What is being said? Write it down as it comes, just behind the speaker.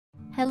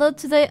Hello,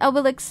 today I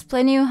will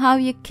explain you how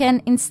you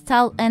can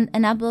install and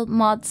enable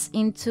mods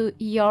into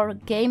your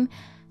game.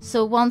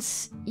 So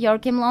once your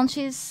game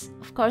launches,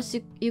 of course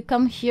you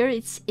come here,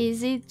 it's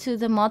easy, to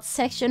the mods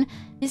section.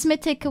 This may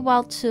take a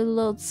while to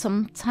load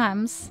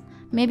sometimes.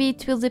 Maybe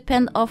it will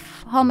depend of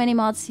how many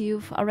mods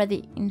you've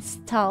already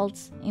installed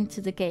into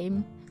the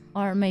game,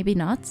 or maybe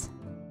not.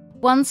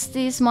 Once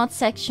this mod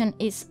section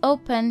is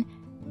open,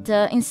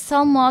 the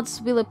install mods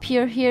will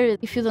appear here.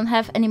 If you don't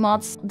have any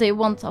mods, they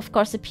won't of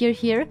course appear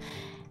here.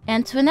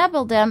 And to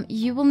enable them,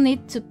 you will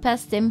need to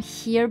pass them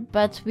here,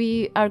 but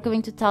we are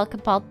going to talk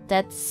about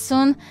that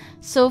soon.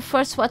 So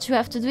first what you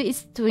have to do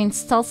is to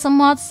install some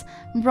mods,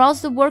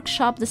 browse the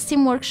workshop, the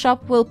Steam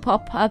workshop will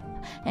pop up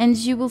and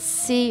you will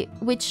see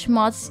which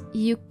mods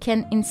you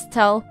can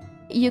install.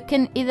 You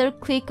can either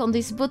click on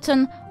this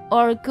button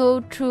or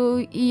go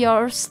through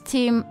your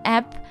Steam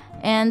app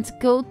and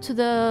go to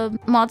the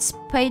mods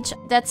page.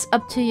 That's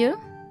up to you.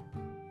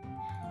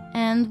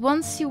 And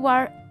once you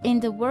are in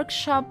the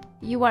workshop,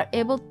 you are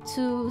able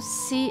to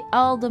see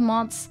all the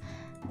mods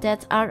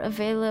that are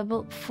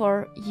available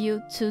for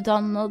you to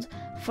download.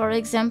 For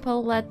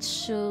example,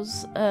 let's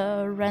choose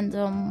a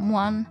random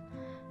one,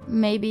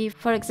 maybe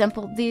for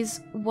example this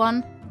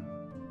one.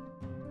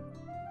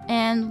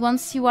 And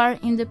once you are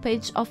in the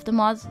page of the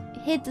mod,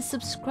 hit the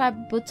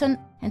subscribe button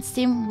and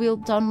Steam will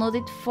download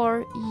it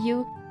for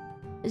you.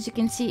 As you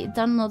can see, it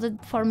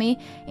downloaded for me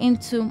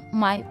into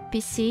my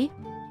PC.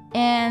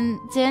 And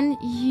then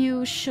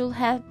you should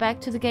head back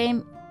to the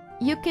game.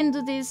 You can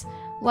do this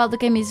while the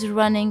game is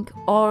running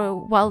or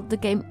while the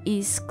game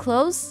is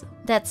closed.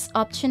 That's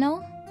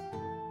optional.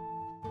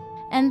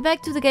 And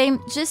back to the game,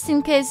 just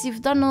in case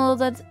you've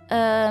downloaded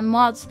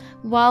mods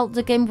while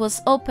the game was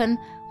open,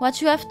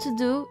 what you have to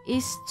do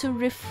is to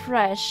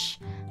refresh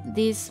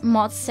this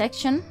mod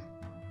section.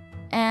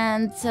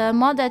 And the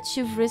mod that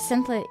you've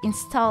recently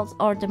installed,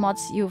 or the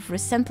mods you've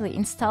recently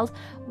installed,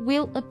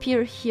 will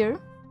appear here.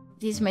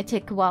 This may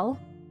take a while.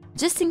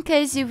 Just in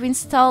case you've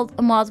installed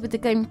a mod with the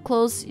game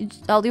closed,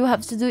 all you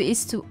have to do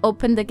is to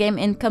open the game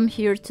and come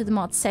here to the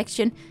mod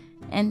section,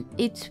 and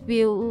it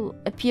will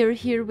appear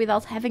here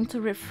without having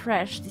to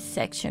refresh this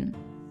section.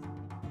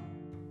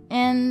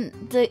 And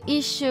the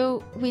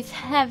issue with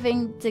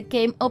having the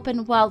game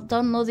open while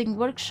downloading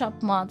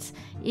workshop mods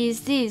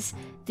is this.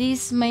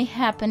 This may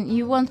happen.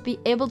 You won't be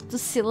able to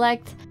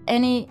select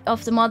any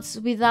of the mods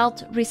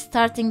without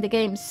restarting the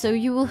game, so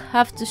you will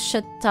have to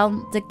shut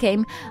down the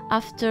game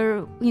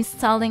after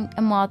installing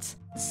a mod.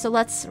 So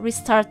let's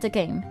restart the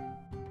game.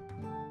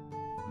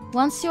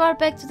 Once you are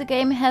back to the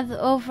game, head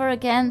over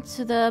again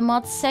to the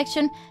mods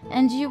section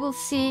and you will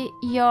see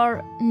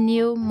your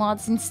new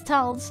mods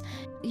installed.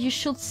 You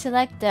should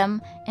select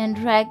them and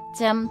drag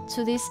them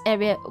to this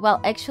area. Well,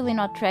 actually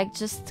not drag,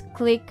 just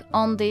click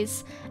on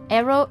this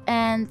arrow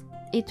and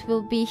it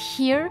will be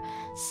here,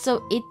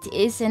 so it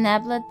is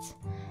enabled.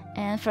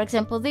 And for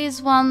example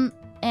this one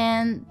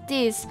and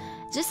this,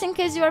 just in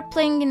case you are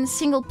playing in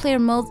single player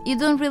mode, you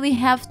don't really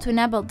have to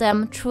enable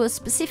them through a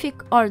specific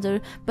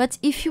order, but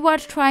if you are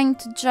trying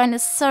to join a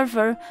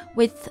server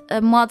with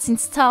mods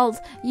installed,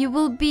 you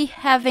will be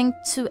having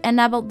to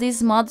enable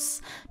these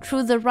mods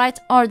through the right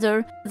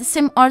order, the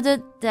same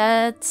order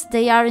that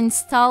they are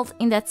installed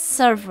in that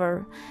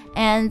server.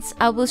 And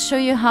I will show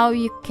you how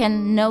you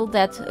can know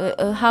that,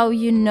 how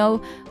you know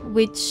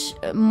which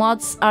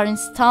mods are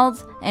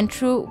installed and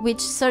through which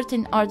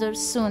certain order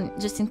soon,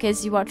 just in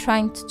case you are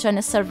trying to join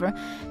a server.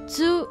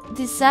 To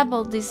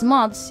disable these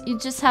mods, you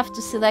just have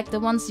to select the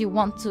ones you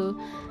want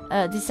to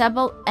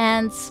disable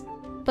and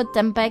put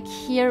them back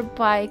here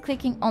by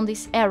clicking on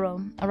this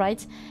arrow,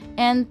 alright?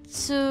 And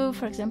to,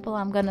 for example,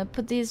 I'm gonna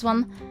put this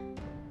one,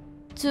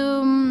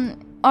 to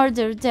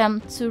order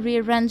them, to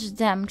rearrange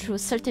them through a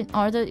certain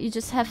order, you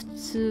just have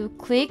to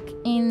click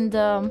in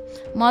the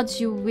mods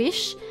you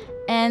wish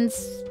and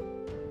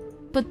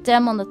put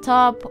them on the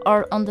top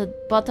or on the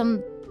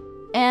bottom.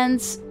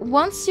 And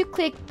once you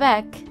click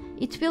back,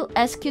 it will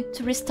ask you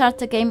to restart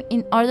the game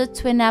in order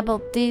to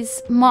enable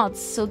these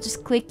mods. So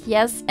just click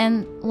yes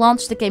and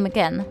launch the game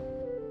again.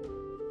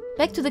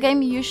 Back to the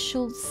game, you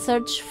should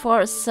search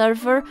for a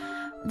server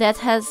that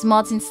has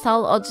mods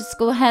installed, or just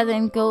go ahead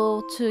and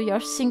go to your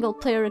single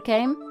player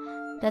game.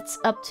 That's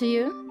up to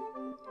you.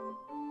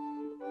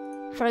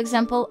 For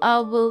example, I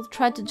will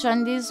try to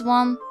join this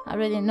one. I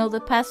already know the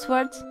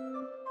password.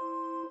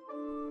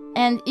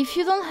 And if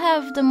you don't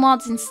have the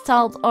mods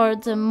installed or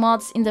the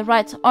mods in the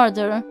right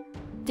order,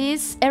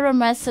 this error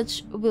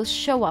message will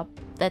show up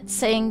that's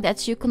saying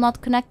that you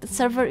cannot connect the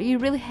server. You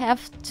really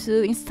have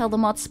to install the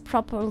mods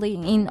properly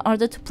in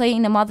order to play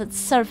in a modded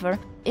server.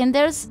 And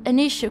there's an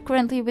issue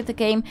currently with the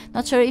game,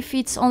 not sure if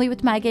it's only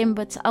with my game,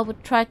 but I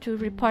would try to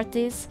report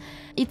this.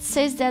 It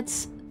says that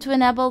to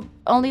enable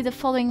only the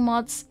following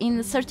mods in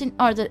a certain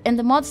order, and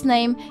the mod's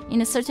name in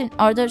a certain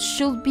order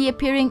should be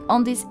appearing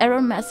on this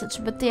error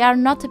message, but they are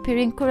not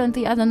appearing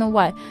currently, I don't know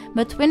why.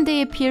 But when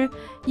they appear,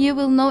 you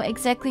will know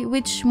exactly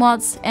which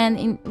mods and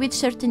in which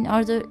certain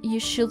order you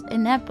should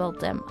enable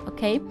them,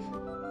 okay?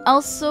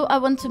 Also, I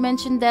want to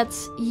mention that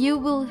you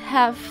will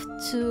have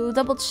to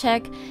double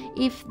check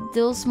if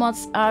those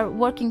mods are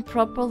working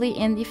properly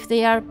and if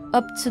they are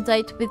up to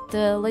date with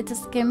the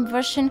latest game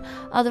version.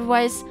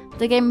 Otherwise,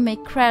 the game may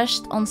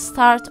crash on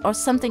start or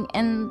something,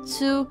 and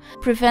to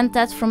prevent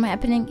that from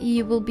happening,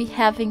 you will be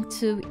having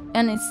to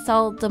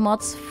uninstall the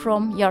mods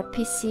from your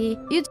PC.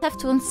 You'd have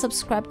to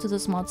unsubscribe to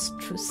those mods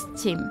through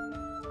Steam.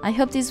 I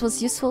hope this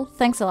was useful.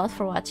 Thanks a lot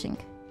for watching.